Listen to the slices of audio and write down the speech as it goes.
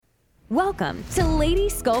Welcome to Lady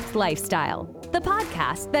Sculpt Lifestyle, the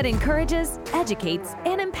podcast that encourages, educates,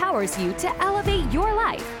 and empowers you to elevate your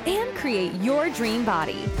life and create your dream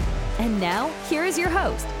body. And now, here is your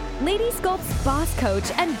host, Lady Sculpt's boss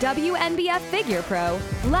coach and WNBF figure pro,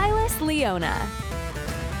 Lilas Leona.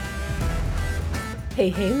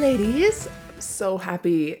 Hey ladies. So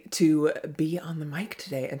happy to be on the mic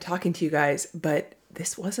today and talking to you guys, but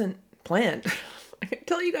this wasn't planned. I can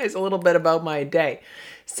tell you guys a little bit about my day.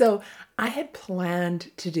 So I had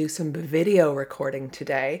planned to do some video recording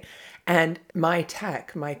today, and my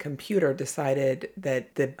computer decided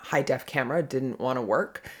that the high def camera didn't want to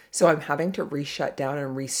work. So I'm having to reshut down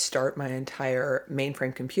and restart my entire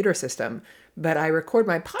mainframe computer system. But I record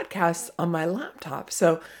my podcasts on my laptop.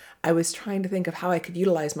 So I was trying to think of how I could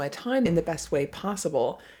utilize my time in the best way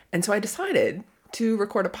possible. And so I decided to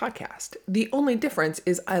record a podcast. The only difference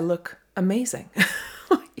is I look amazing.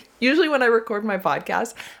 Usually when I record my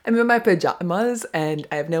podcast, I'm in my pajamas and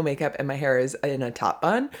I have no makeup and my hair is in a top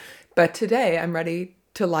bun. But today I'm ready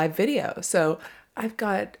to live video. So I've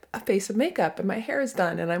got a face of makeup and my hair is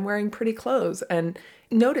done and I'm wearing pretty clothes. And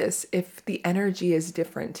notice if the energy is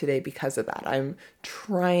different today because of that. I'm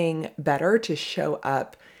trying better to show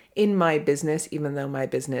up in my business, even though my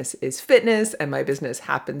business is fitness and my business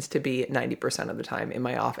happens to be 90% of the time in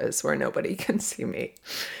my office where nobody can see me.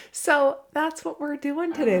 So that's what we're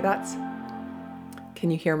doing today.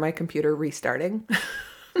 Can you hear my computer restarting?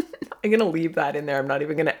 I'm going to leave that in there. I'm not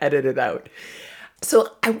even going to edit it out.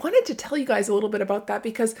 So I wanted to tell you guys a little bit about that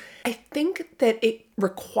because I think that it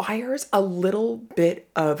requires a little bit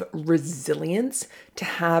of resilience to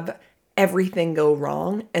have everything go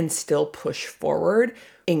wrong and still push forward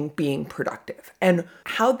in being productive. And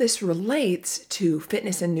how this relates to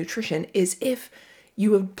fitness and nutrition is if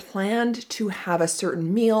you had planned to have a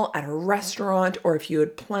certain meal at a restaurant, or if you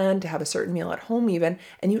had planned to have a certain meal at home even,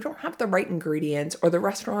 and you don't have the right ingredients, or the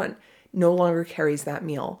restaurant no longer carries that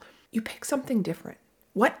meal, you pick something different.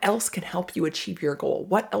 What else can help you achieve your goal?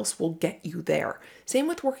 What else will get you there? Same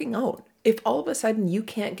with working out. If all of a sudden you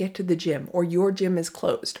can't get to the gym, or your gym is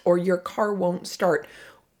closed, or your car won't start,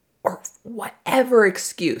 or whatever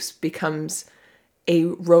excuse becomes a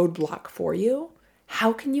roadblock for you,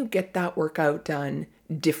 how can you get that workout done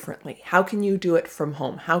differently? How can you do it from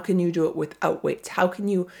home? How can you do it without weights? How can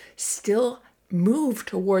you still move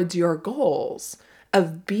towards your goals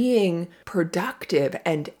of being productive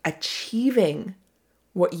and achieving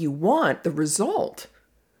what you want, the result,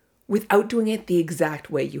 without doing it the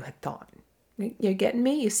exact way you had thought? You're getting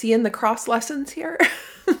me? You seeing the cross lessons here?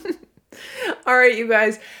 All right, you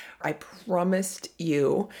guys. I promised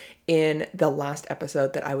you in the last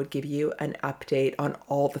episode that I would give you an update on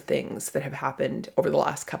all the things that have happened over the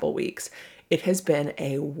last couple weeks. It has been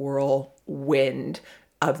a whirlwind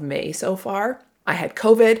of May so far. I had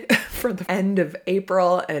COVID for the end of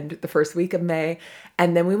April and the first week of May,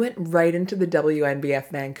 and then we went right into the WNBF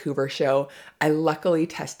Vancouver show. I luckily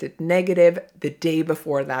tested negative the day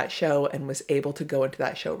before that show and was able to go into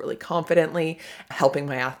that show really confidently, helping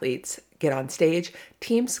my athletes get on stage.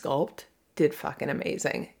 Team Sculpt did fucking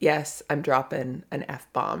amazing. Yes, I'm dropping an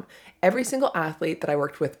F-bomb. Every single athlete that I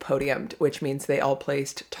worked with podiumed, which means they all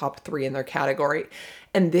placed top 3 in their category.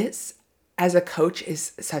 And this, as a coach,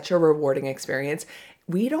 is such a rewarding experience.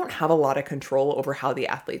 We don't have a lot of control over how the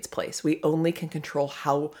athletes place. We only can control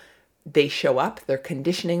how they show up, their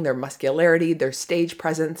conditioning, their muscularity, their stage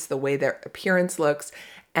presence, the way their appearance looks.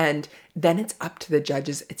 And then it's up to the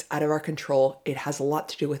judges. It's out of our control. It has a lot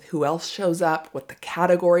to do with who else shows up, what the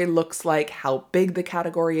category looks like, how big the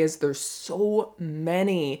category is. There's so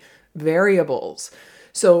many variables.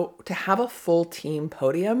 So to have a full team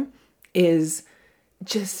podium is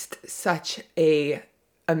just such a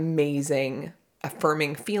amazing,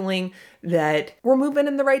 affirming feeling that we're moving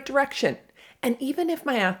in the right direction. And even if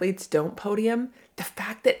my athletes don't podium, the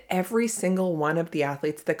fact that every single one of the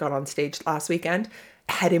athletes that got on stage last weekend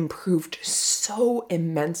had improved so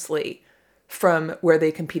immensely from where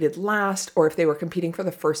they competed last, or if they were competing for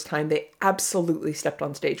the first time, they absolutely stepped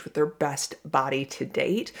on stage with their best body to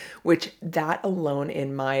date, which that alone,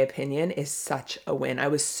 in my opinion, is such a win. I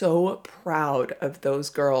was so proud of those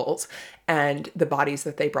girls and the bodies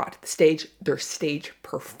that they brought to the stage. Their stage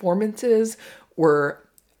performances were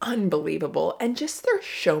unbelievable, and just their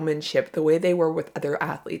showmanship, the way they were with other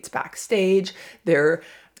athletes backstage, their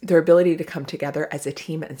ability to come together as a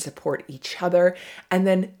team and support each other. And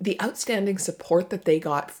then the outstanding support that they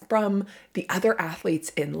got from the other athletes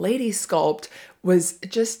in Lady Sculpt was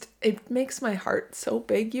just, it makes my heart so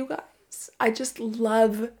big, you guys. I just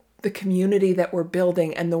love the community that we're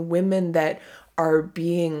building and the women that are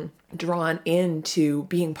being drawn into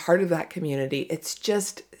being part of that community. It's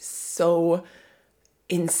just so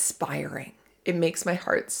inspiring. It makes my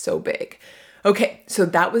heart so big. Okay, so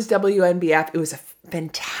that was WNBF. It was a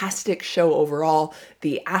fantastic show overall.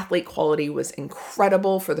 The athlete quality was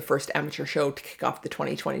incredible for the first amateur show to kick off the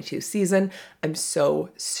 2022 season. I'm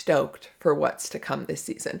so stoked for what's to come this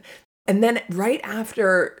season. And then right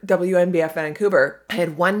after WNBF Vancouver, I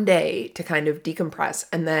had one day to kind of decompress.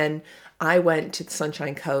 And then I went to the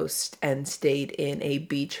Sunshine Coast and stayed in a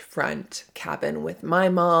beachfront cabin with my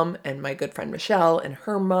mom and my good friend Michelle and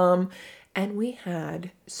her mom. And we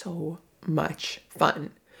had so much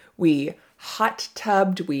fun. We hot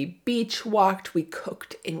tubbed, we beach walked, we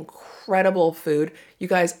cooked incredible food. You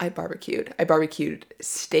guys, I barbecued. I barbecued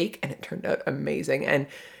steak and it turned out amazing. And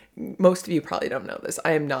most of you probably don't know this.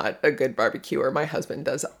 I am not a good barbecuer. My husband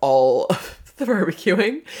does all of the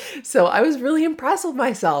barbecuing. So I was really impressed with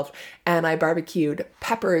myself. And I barbecued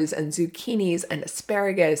peppers and zucchinis and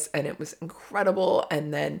asparagus, and it was incredible.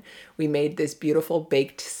 And then we made this beautiful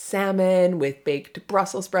baked salmon with baked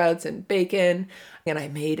Brussels sprouts and bacon. And I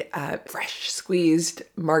made fresh squeezed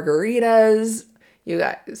margaritas. You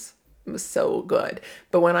guys, it was so good.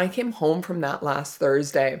 But when I came home from that last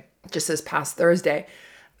Thursday, just this past Thursday,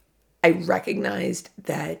 I recognized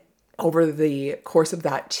that over the course of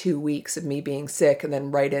that 2 weeks of me being sick and then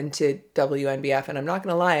right into WNBF, and I'm not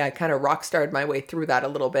going to lie, I kind of rock starred my way through that a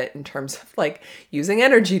little bit in terms of like using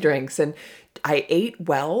energy drinks. And I ate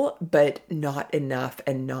well, but not enough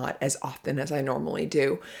and not as often as I normally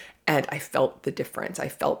do. And I felt the difference. I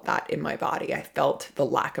felt that in my body. I felt the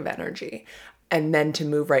lack of energy. And then to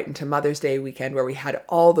move right into Mother's Day weekend where we had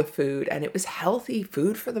all the food, and it was healthy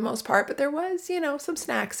food for the most part, but there was, some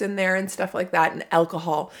snacks in there and stuff like that and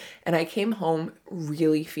alcohol. And I came home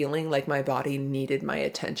really feeling like my body needed my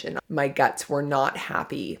attention. My guts were not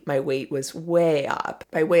happy. My weight was way up.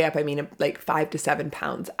 By way up, I mean like 5 to 7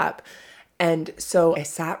 pounds up. And so I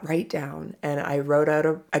sat right down and I wrote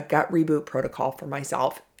out a gut reboot protocol for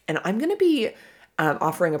myself. And I'm going to be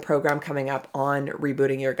offering a program coming up on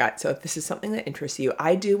rebooting your gut. So if this is something that interests you,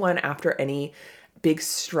 I do one after any big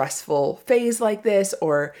stressful phase like this,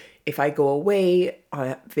 or if I go away on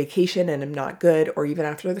a vacation and I'm not good, or even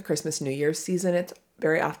after the Christmas, New Year's season, it's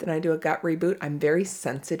very often I do a gut reboot. I'm very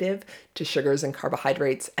sensitive to sugars and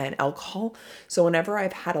carbohydrates and alcohol. So whenever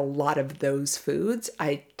I've had a lot of those foods,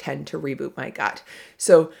 I tend to reboot my gut.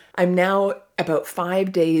 So I'm now about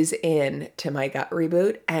 5 days in to my gut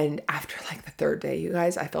reboot. And after like the third day, you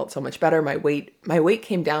guys, I felt so much better. My weight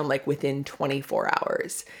came down like within 24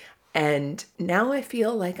 hours. And now I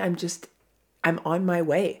feel like I'm on my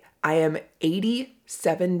way. I am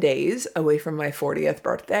 87 days away from my 40th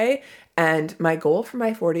birthday. And my goal for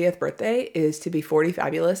my 40th birthday is to be 40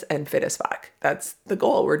 fabulous and fit as fuck. That's the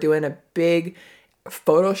goal. We're doing a big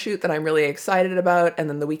photo shoot that I'm really excited about. And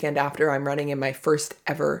then the weekend after, I'm running in my first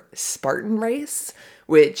ever Spartan race,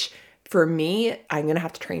 which for me, I'm going to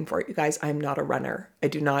have to train for it. You guys, I'm not a runner. I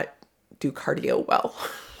do not do cardio well.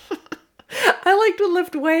 I like to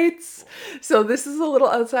lift weights. So this is a little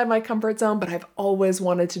outside my comfort zone, but I've always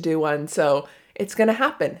wanted to do one. So it's going to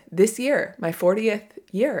happen this year, my 40th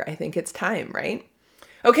year. I think it's time, right?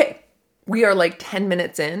 Okay, we are like 10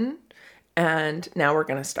 minutes in, and now we're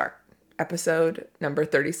going to start. Episode number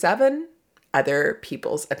 37, Other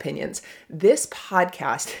People's Opinions. This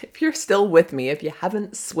podcast, if you're still with me, if you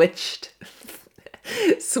haven't switched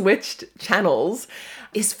channels,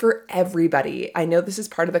 is for everybody. I know this is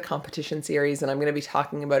part of the competition series, and I'm going to be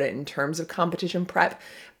talking about it in terms of competition prep,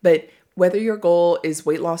 but whether your goal is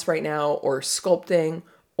weight loss right now or sculpting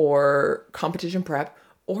or competition prep,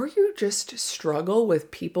 or you just struggle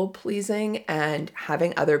with people pleasing and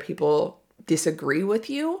having other people disagree with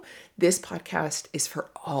you, this podcast is for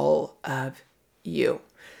all of you.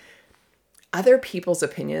 Other people's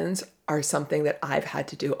opinions are something that I've had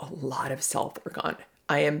to do a lot of self-work on.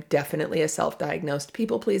 I am definitely a self-diagnosed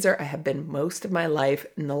people pleaser. I have been most of my life.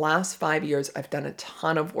 In the last 5 years, I've done a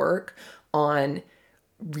ton of work on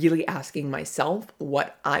really asking myself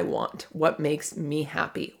what I want, what makes me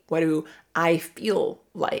happy, what do I feel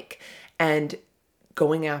like, and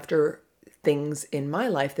going after things in my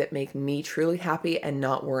life that make me truly happy and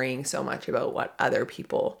not worrying so much about what other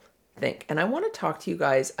people think. And I want to talk to you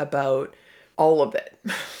guys about all of it.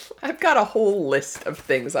 I've got a whole list of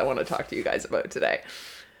things I want to talk to you guys about today.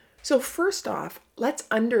 So first off, let's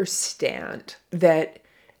understand that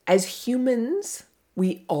as humans,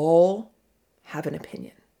 we all have an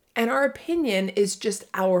opinion. And our opinion is just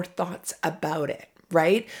our thoughts about it,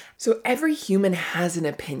 right? So every human has an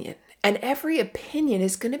opinion. And every opinion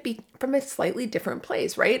is going to be from a slightly different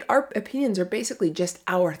place, right? Our opinions are basically just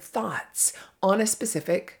our thoughts on a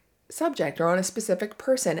specific subject or on a specific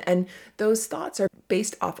person. And those thoughts are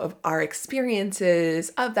based off of our experiences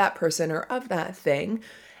of that person or of that thing,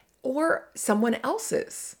 or someone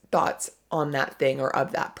else's thoughts on that thing or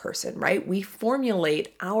of that person, right? We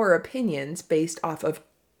formulate our opinions based off of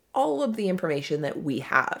all of the information that we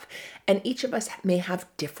have. And each of us may have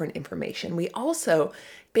different information. We also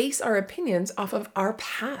base our opinions off of our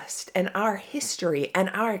past and our history and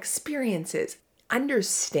our experiences.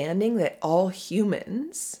 Understanding that all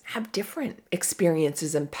humans have different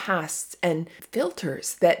experiences and pasts and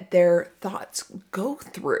filters that their thoughts go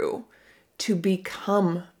through to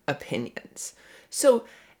become opinions. So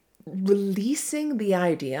releasing the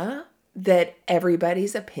idea that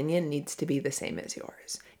everybody's opinion needs to be the same as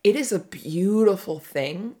yours. It is a beautiful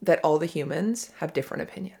thing that all the humans have different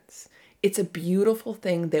opinions. It's a beautiful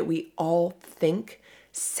thing that we all think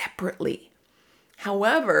separately.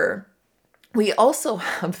 However, we also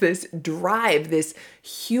have this drive, this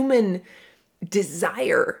human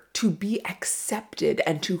desire to be accepted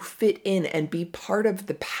and to fit in and be part of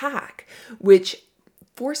the pack, which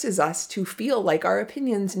forces us to feel like our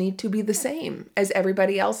opinions need to be the same as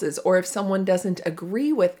everybody else's. Or if someone doesn't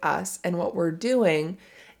agree with us and what we're doing,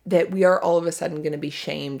 that we are all of a sudden going to be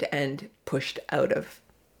shamed and pushed out of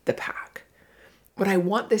the pack. What I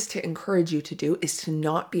want this to encourage you to do is to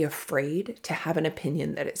not be afraid to have an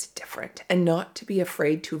opinion that is different and not to be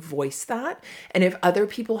afraid to voice that. And if other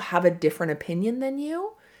people have a different opinion than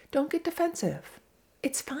you, don't get defensive.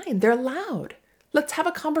 It's fine. They're loud. Let's have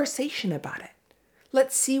a conversation about it.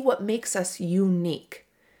 Let's see what makes us unique.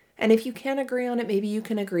 And if you can't agree on it, maybe you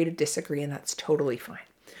can agree to disagree, and that's totally fine.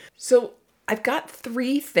 So I've got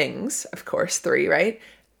 3 things, of course, 3, right,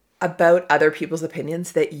 about other people's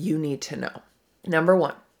opinions that you need to know. Number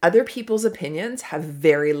 1, other people's opinions have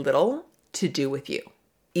very little to do with you.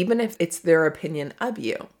 Even if it's their opinion of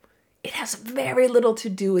you, it has very little to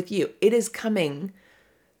do with you. It is coming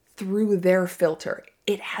through their filter.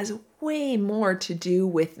 It has way more to do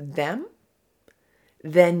with them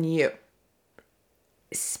than you,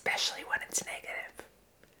 especially when it's negative,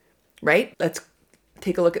 right? Let's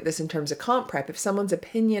take a look at this in terms of comp prep. If someone's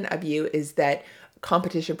opinion of you is that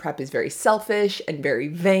competition prep is very selfish and very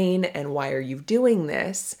vain, and why are you doing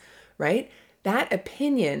this, right? That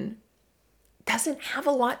opinion doesn't have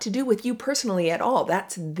a lot to do with you personally at all.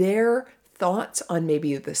 That's their thoughts on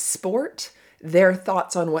maybe the sport, their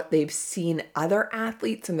thoughts on what they've seen other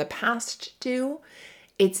athletes in the past do.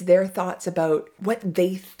 It's their thoughts about what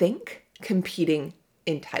they think competing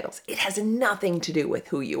entitles. It has nothing to do with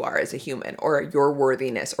who you are as a human or your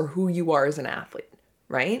worthiness or who you are as an athlete,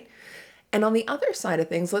 right? And on the other side of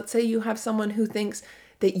things, let's say you have someone who thinks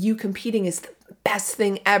that you competing is the best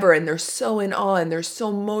thing ever and they're so in awe and they're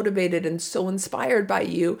so motivated and so inspired by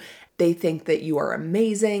you. They think that you are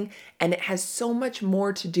amazing, and it has so much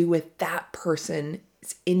more to do with that person's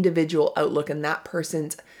individual outlook and that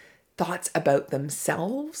person's thoughts about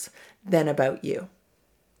themselves than about you,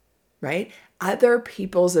 right? Other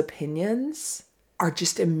people's opinions are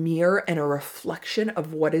just a mirror and a reflection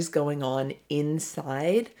of what is going on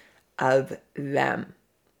inside of them.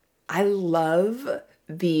 I love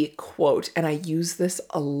the quote, and I use this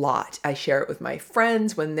a lot. I share it with my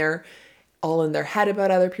friends when they're all in their head about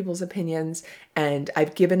other people's opinions, and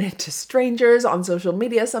I've given it to strangers on social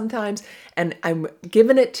media sometimes, and I'm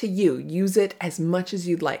giving it to you. Use it as much as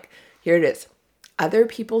you'd like. Here it is. Other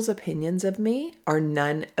people's opinions of me are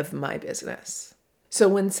none of my business. So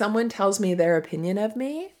when someone tells me their opinion of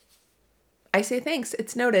me, I say, thanks,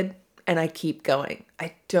 it's noted, and I keep going.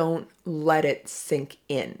 I don't let it sink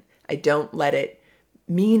in. I don't let it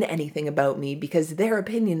mean anything about me because their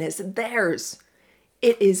opinion is theirs.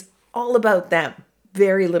 It is all about them.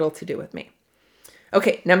 Very little to do with me.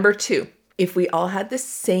 Okay, number 2. If we all had the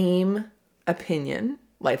same opinion,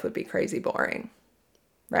 life would be crazy boring,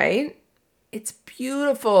 right? It's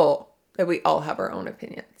beautiful that we all have our own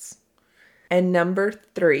opinions. And number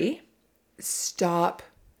 3, stop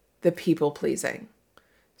the people pleasing.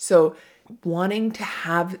 So wanting to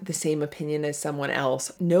have the same opinion as someone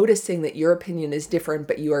else, noticing that your opinion is different,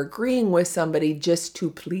 but you are agreeing with somebody just to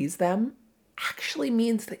please them, actually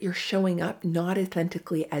means that you're showing up not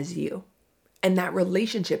authentically as you. And that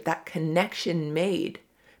relationship, that connection made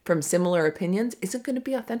from similar opinions isn't going to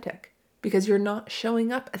be authentic because you're not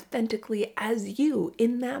showing up authentically as you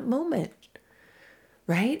in that moment,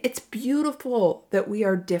 right? It's beautiful that we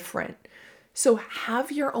are different. So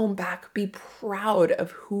have your own back, be proud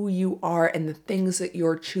of who you are and the things that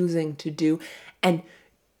you're choosing to do, and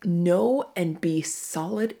know and be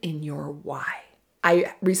solid in your why.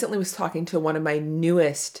 I recently was talking to one of my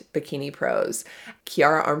newest bikini pros.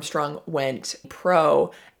 Kiara Armstrong went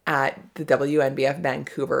pro at the WNBF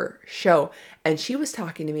Vancouver show. And she was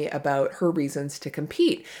talking to me about her reasons to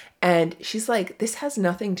compete. And she's like, this has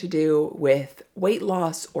nothing to do with weight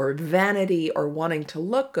loss or vanity or wanting to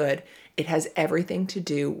look good. It has everything to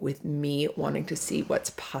do with me wanting to see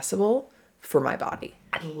what's possible for my body.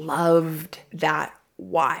 I loved that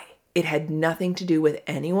why. It had nothing to do with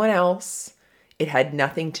anyone else. It had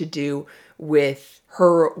nothing to do with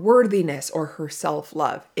her worthiness or her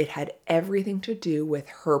self-love. It had everything to do with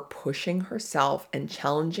her pushing herself and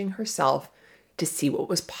challenging herself to see what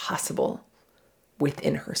was possible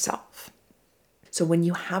within herself. So when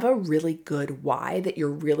you have a really good why that you're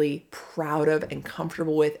really proud of and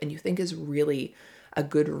comfortable with and you think is really a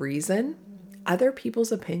good reason, other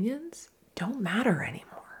people's opinions don't matter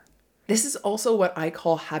anymore. This is also what I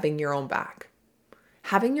call having your own back.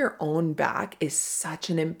 Having your own back is such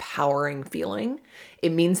an empowering feeling.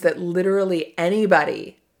 It means that literally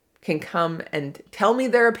anybody can come and tell me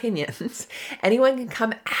their opinions. Anyone can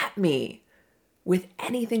come at me with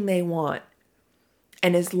anything they want.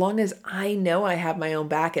 And as long as I know I have my own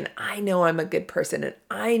back and I know I'm a good person and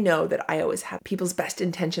I know that I always have people's best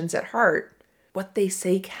intentions at heart, what they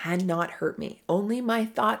say cannot hurt me. Only my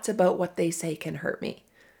thoughts about what they say can hurt me.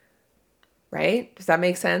 Right? Does that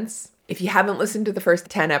make sense? If you haven't listened to the first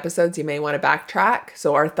 10 episodes, you may want to backtrack.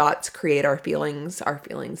 So our thoughts create our feelings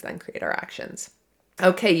then create our actions.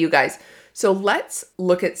 Okay, you guys. So let's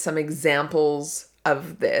look at some examples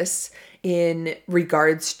of this in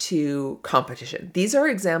regards to competition. These are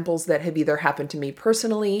examples that have either happened to me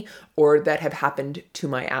personally or that have happened to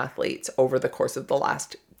my athletes over the course of the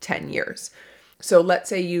last 10 years. So let's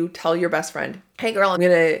say you tell your best friend, hey girl, I'm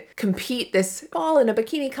going to compete this fall in a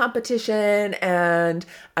bikini competition and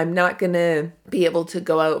I'm not going to be able to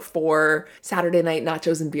go out for Saturday night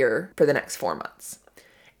nachos and beer for the next 4 months.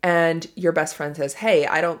 And your best friend says, hey,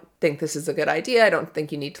 I don't think this is a good idea. I don't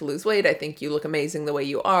think you need to lose weight. I think you look amazing the way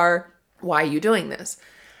you are. Why are you doing this?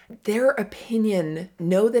 Their opinion,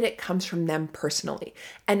 know that it comes from them personally.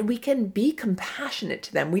 And we can be compassionate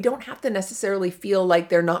to them. We don't have to necessarily feel like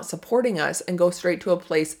they're not supporting us and go straight to a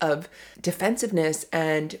place of defensiveness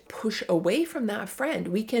and push away from that friend.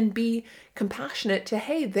 We can be compassionate to,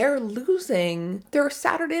 hey, they're losing their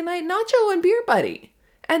Saturday night nacho and beer buddy.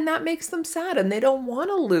 And that makes them sad and they don't want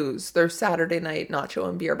to lose their Saturday night nacho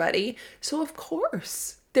and beer buddy. So of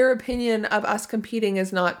course, their opinion of us competing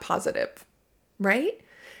is not positive, right?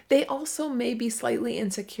 They also may be slightly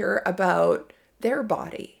insecure about their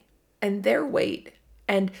body and their weight,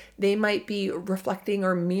 and they might be reflecting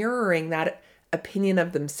or mirroring that opinion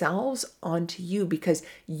of themselves onto you because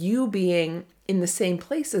you being in the same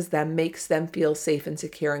place as them makes them feel safe and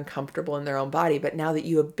secure and comfortable in their own body. But now that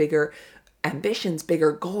you have bigger ambitions,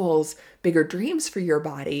 bigger goals, bigger dreams for your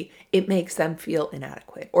body, it makes them feel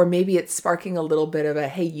inadequate. Or maybe it's sparking a little bit of a,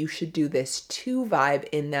 hey, you should do this too vibe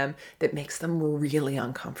in them that makes them really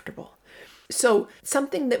uncomfortable. So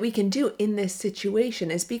something that we can do in this situation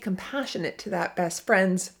is be compassionate to that best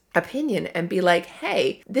friend's opinion and be like,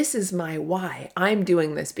 hey, this is my why. I'm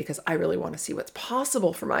doing this because I really want to see what's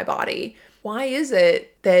possible for my body. Why is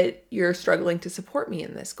it that you're struggling to support me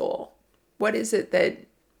in this goal? What is it that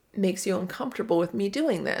makes you uncomfortable with me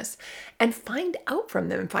doing this? And find out from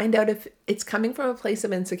them. Find out if it's coming from a place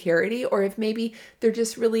of insecurity or if maybe they're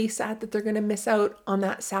just really sad that they're going to miss out on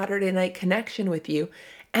that Saturday night connection with you.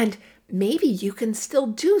 And maybe you can still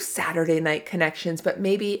do Saturday night connections, but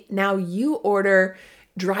maybe now you order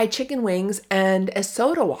dry chicken wings and a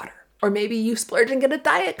soda water. Or maybe you splurge and get a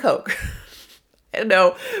Diet Coke. I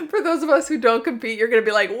know for those of us who don't compete, you're going to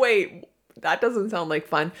be like, wait, that doesn't sound like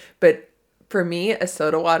fun. But for me, a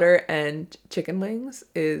soda water and chicken wings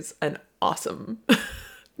is an awesome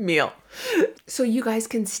meal. So you guys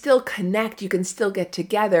can still connect, you can still get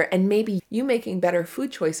together, and maybe you making better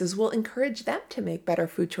food choices will encourage them to make better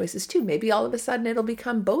food choices too. Maybe all of a sudden it'll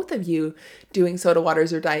become both of you doing soda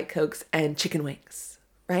waters or Diet Cokes and chicken wings,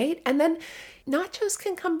 right? And then nachos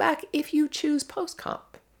can come back if you choose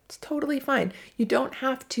post-comp. It's totally fine. You don't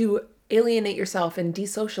have to alienate yourself and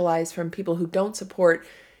desocialize from people who don't support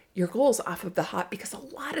your goals off of the hop, because a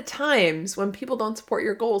lot of times when people don't support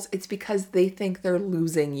your goals, it's because they think they're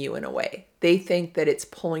losing you in a way. They think that it's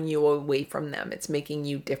pulling you away from them. It's making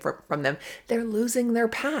you different from them. They're losing their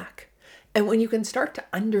pack. And when you can start to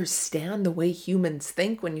understand the way humans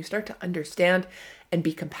think, when you start to understand and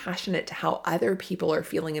be compassionate to how other people are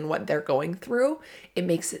feeling and what they're going through, it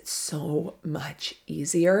makes it so much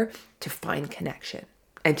easier to find connection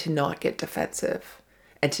and to not get defensive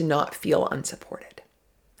and to not feel unsupported.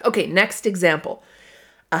 Okay, next example.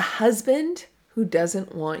 A husband who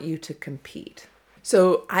doesn't want you to compete.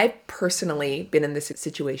 So I've personally been in this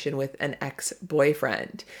situation with an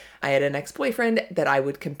ex-boyfriend. I had an ex-boyfriend that I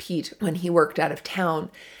would compete when he worked out of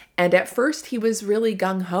town. And at first he was really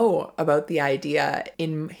gung-ho about the idea.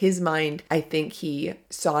 In his mind, I think he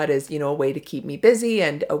saw it as, a way to keep me busy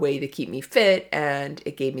and a way to keep me fit. And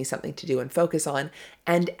it gave me something to do and focus on.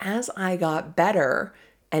 And as I got better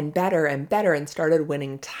and better and better and started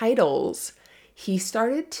winning titles, he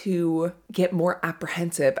started to get more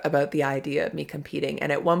apprehensive about the idea of me competing.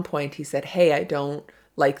 And at one point he said, "Hey, I don't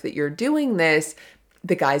like that you're doing this.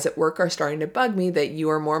 The guys at work are starting to bug me that you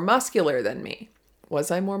are more muscular than me." Was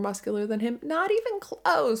I more muscular than him? Not even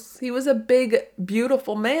close. He was a big,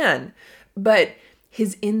 beautiful man. But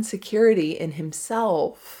his insecurity in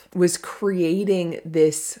himself was creating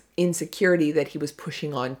this insecurity that he was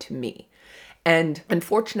pushing on to me. And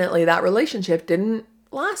unfortunately, that relationship didn't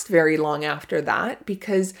last very long after that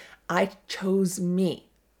because I chose me.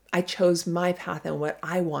 I chose my path and what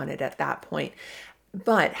I wanted at that point.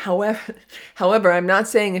 But however, I'm not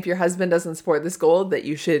saying if your husband doesn't support this goal that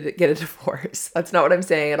you should get a divorce. That's not what I'm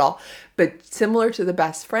saying at all. But similar to the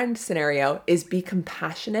best friend scenario is be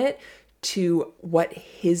compassionate to what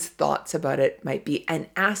his thoughts about it might be and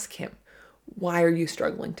ask him, why are you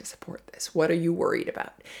struggling to support this? What are you worried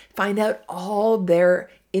about? Find out all their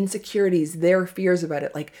insecurities, their fears about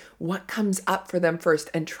it, like what comes up for them first,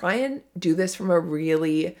 and try and do this from a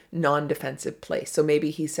really non-defensive place. So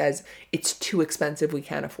maybe he says, it's too expensive, we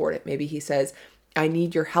can't afford it. Maybe he says, I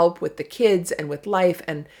need your help with the kids and with life,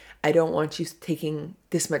 and I don't want you taking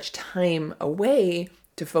this much time away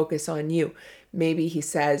to focus on you. Maybe he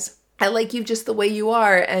says, I like you just the way you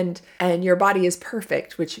are, and your body is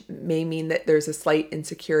perfect, which may mean that there's a slight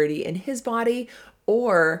insecurity in his body,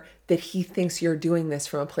 or that he thinks you're doing this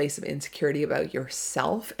from a place of insecurity about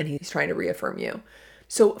yourself and he's trying to reaffirm you.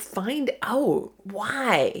 So find out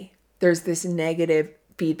why there's this negative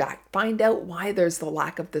feedback. Find out why there's the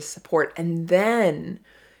lack of this support, and then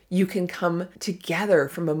you can come together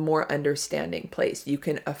from a more understanding place. You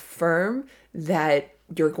can affirm that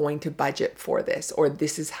you're going to budget for this, or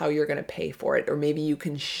this is how you're going to pay for it. Or maybe you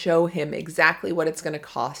can show him exactly what it's going to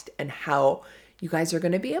cost and how you guys are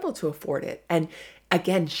going to be able to afford it. And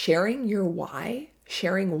again, sharing why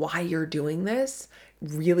you're doing this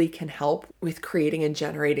really can help with creating and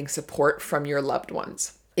generating support from your loved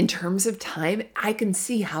ones. In terms of time, I can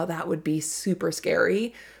see how that would be super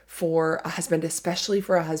scary for a husband, especially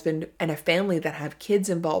for a husband and a family that have kids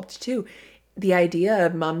involved too. The idea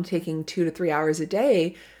of mom taking 2 to 3 hours a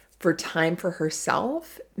day for time for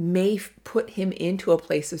herself may put him into a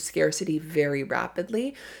place of scarcity very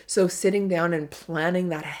rapidly. So sitting down and planning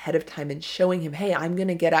that ahead of time and showing him, hey, I'm going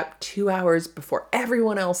to get up 2 hours before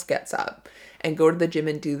everyone else gets up and go to the gym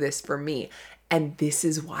and do this for me. And this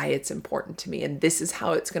is why it's important to me. And this is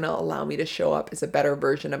how it's going to allow me to show up as a better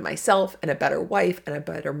version of myself and a better wife and a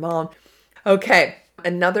better mom. Okay,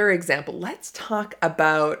 another example. Let's talk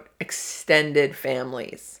about extended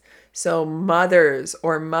families. So mothers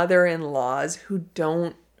or mother-in-laws who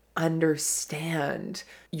don't understand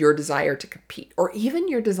your desire to compete, or even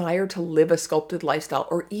your desire to live a sculpted lifestyle,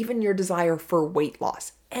 or even your desire for weight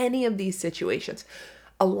loss, any of these situations.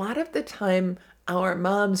 A lot of the time, our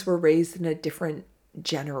moms were raised in a different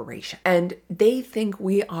generation and they think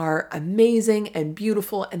we are amazing and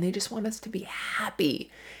beautiful and they just want us to be happy.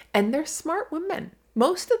 And they're smart women.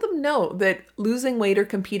 Most of them know that losing weight or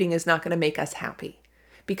competing is not going to make us happy.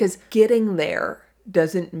 Because getting there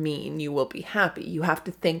doesn't mean you will be happy. You have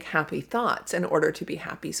to think happy thoughts in order to be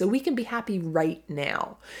happy. So we can be happy right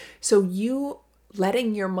now. So you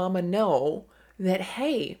letting your mama know that,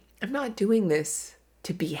 hey, I'm not doing this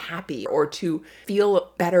to be happy or to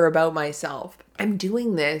feel better about myself. I'm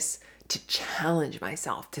doing this to challenge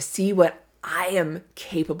myself, to see what I am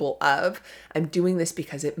capable of. I'm doing this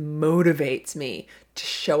because it motivates me to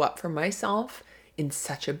show up for myself in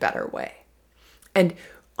such a better way. And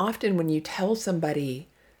often when you tell somebody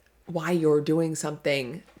why you're doing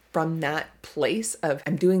something from that place of,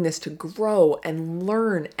 I'm doing this to grow and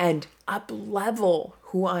learn and up-level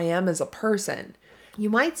who I am as a person, you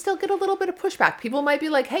might still get a little bit of pushback. People might be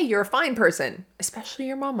like, hey, you're a fine person, especially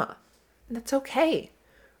your mama. And that's okay,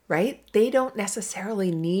 right? They don't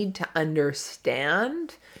necessarily need to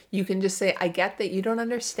understand. You can just say, I get that you don't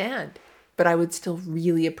understand, but I would still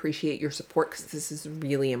really appreciate your support because this is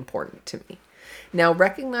really important to me. Now,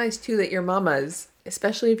 recognize too that your mamas,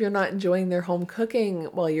 especially if you're not enjoying their home cooking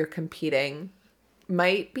while you're competing,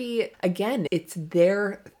 might be, again, it's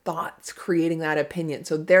their thoughts creating that opinion.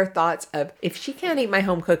 So their thoughts of, if she can't eat my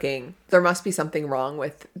home cooking, there must be something wrong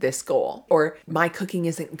with this goal, or my cooking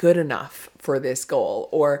isn't good enough for this goal,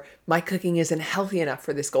 or my cooking isn't healthy enough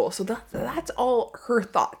for this goal. So that's all her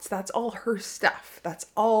thoughts. That's all her stuff. That's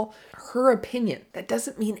all her opinion. That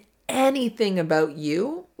doesn't mean anything about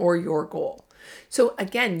you or your goal. So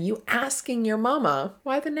again, you asking your mama,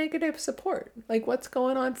 why the negative support? Like, what's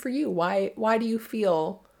going on for you? Why do you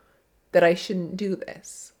feel that I shouldn't do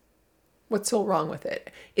this? What's so wrong with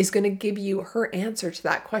it? Is going to give you, her answer to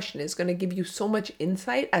that question is going to give you so much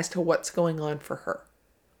insight as to what's going on for her,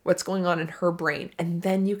 what's going on in her brain. And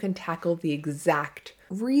then you can tackle the exact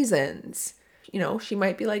reasons. She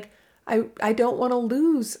might be like, I don't want to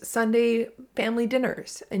lose Sunday family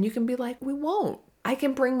dinners. And you can be like, we won't. I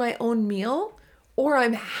can bring my own meal, or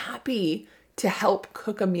I'm happy to help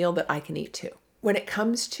cook a meal that I can eat too. When it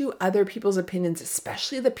comes to other people's opinions,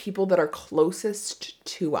 especially the people that are closest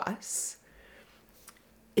to us,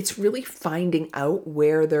 it's really finding out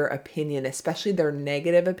where their opinion, especially their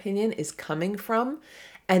negative opinion, is coming from,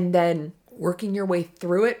 and then working your way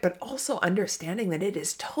through it, but also understanding that it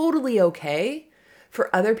is totally okay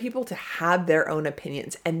for other people to have their own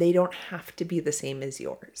opinions, and they don't have to be the same as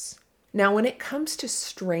yours. Now, when it comes to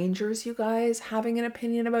strangers, you guys, having an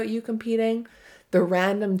opinion about you competing, the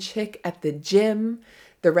random chick at the gym,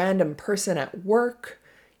 the random person at work,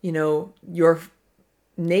 your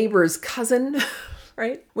neighbor's cousin,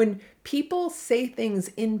 right? When people say things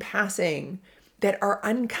in passing that are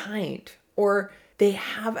unkind, or they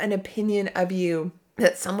have an opinion of you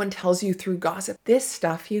that someone tells you through gossip, this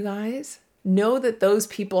stuff, you guys, know that those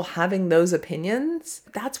people having those opinions,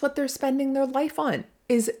 that's what they're spending their life on,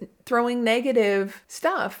 is throwing negative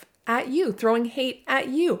stuff at you, throwing hate at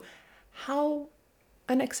you. How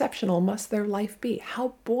unexceptional must their life be?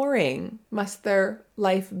 How boring must their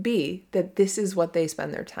life be that this is what they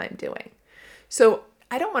spend their time doing? So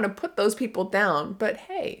I don't want to put those people down, but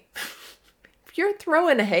hey, if you're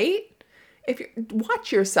throwing hate,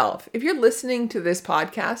 watch yourself. If you're listening to this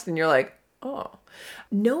podcast and you're like, oh,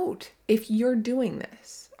 note if you're doing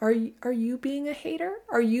this. Are you being a hater?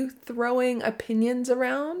 Are you throwing opinions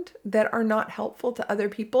around that are not helpful to other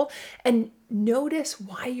people? And notice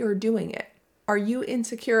why you're doing it. Are you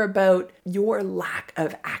insecure about your lack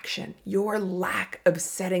of action, your lack of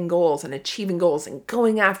setting goals and achieving goals and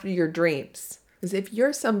going after your dreams? Because if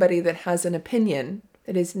you're somebody that has an opinion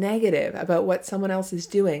that is negative about what someone else is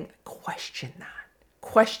doing, question that.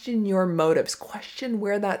 Question your motives. Question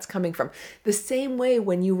where that's coming from. The same way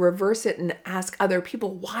when you reverse it and ask other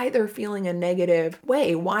people why they're feeling a negative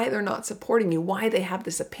way, why they're not supporting you, why they have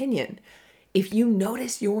this opinion. If you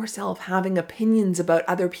notice yourself having opinions about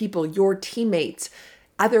other people, your teammates,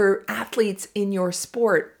 other athletes in your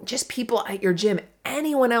sport, just people at your gym,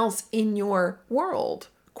 anyone else in your world,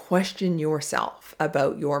 question yourself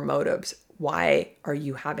about your motives. Why are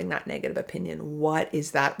you having that negative opinion? What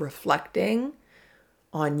is that reflecting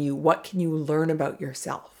on you? What can you learn about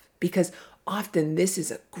yourself? Because often this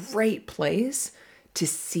is a great place to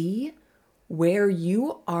see where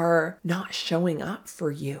you are not showing up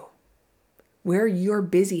for you, where you're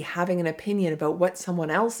busy having an opinion about what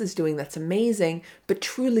someone else is doing that's amazing, but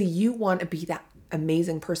truly you want to be that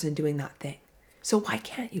amazing person doing that thing. So why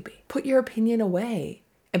can't you be? Put your opinion away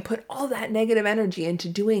and put all that negative energy into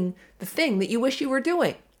doing the thing that you wish you were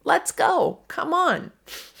doing. Let's go. Come on.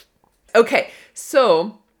 Okay,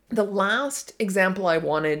 so the last example I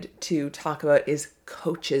wanted to talk about is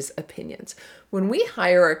coaches' opinions. When we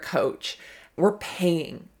hire a coach, we're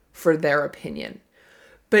paying for their opinion.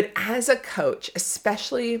 But as a coach,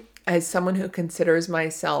 especially as someone who considers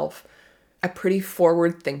myself a pretty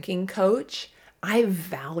forward-thinking coach, I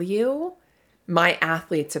value my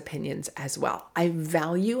athletes' opinions as well. I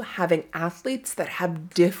value having athletes that have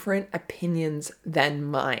different opinions than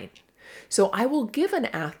mine. So I will give an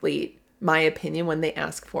athlete my opinion when they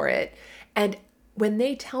ask for it. And when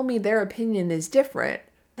they tell me their opinion is different,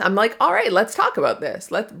 I'm like, all right, let's talk about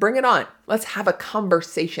this. Let's bring it on. Let's have a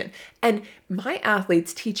conversation. And my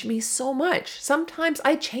athletes teach me so much. Sometimes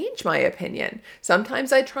I change my opinion.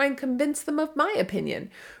 Sometimes I try and convince them of my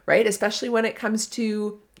opinion, right? Especially when it comes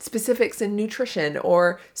to specifics in nutrition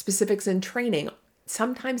or specifics in training.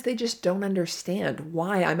 Sometimes they just don't understand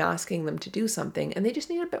why I'm asking them to do something, and they just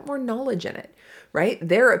need a bit more knowledge in it, right?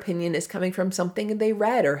 Their opinion is coming from something they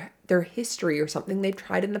read or their history or something they've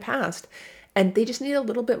tried in the past, and they just need a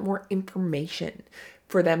little bit more information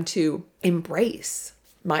for them to embrace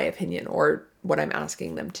my opinion or what I'm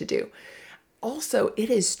asking them to do. Also, it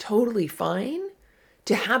is totally fine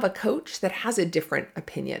to have a coach that has a different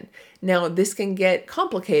opinion. Now, this can get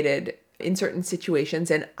complicated in certain situations.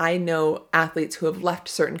 And I know athletes who have left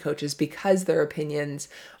certain coaches because their opinions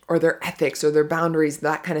or their ethics or their boundaries,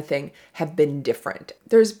 that kind of thing, have been different.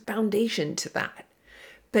 There's foundation to that.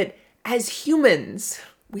 But as humans,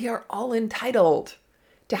 we are all entitled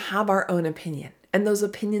to have our own opinion. And those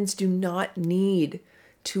opinions do not need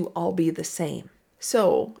to all be the same.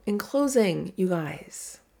 So, in closing, you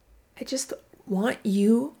guys, I just want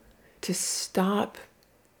you to stop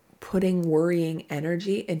putting worrying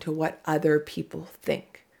energy into what other people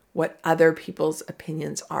think, what other people's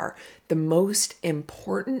opinions are. The most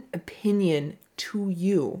important opinion to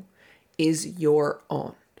you is your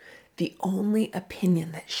own. The only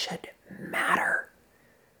opinion that should matter,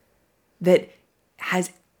 that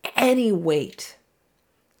has any weight,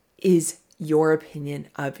 is your opinion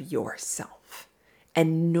of yourself.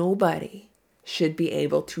 And nobody should be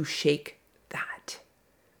able to shake that.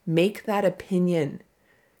 Make that opinion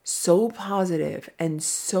so positive and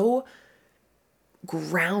so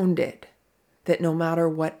grounded that no matter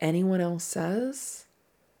what anyone else says,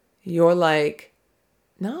 you're like,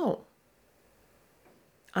 no,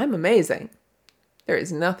 I'm amazing. There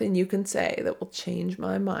is nothing you can say that will change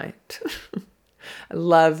my mind. I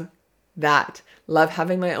love that. Love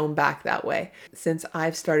having my own back that way. Since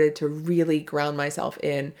I've started to really ground myself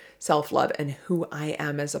in self-love and who I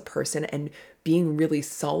am as a person, and being really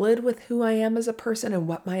solid with who I am as a person and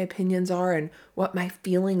what my opinions are and what my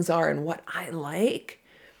feelings are and what I like,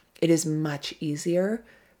 it is much easier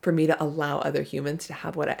for me to allow other humans to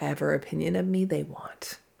have whatever opinion of me they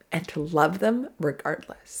want and to love them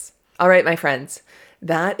regardless. All right, my friends,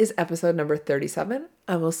 that is episode number 37.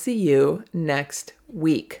 I will see you next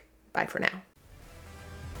week. Bye for now.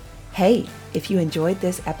 Hey, if you enjoyed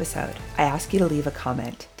this episode, I ask you to leave a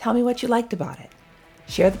comment. Tell me what you liked about it.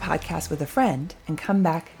 Share the podcast with a friend and come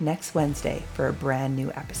back next Wednesday for a brand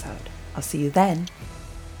new episode. I'll see you then.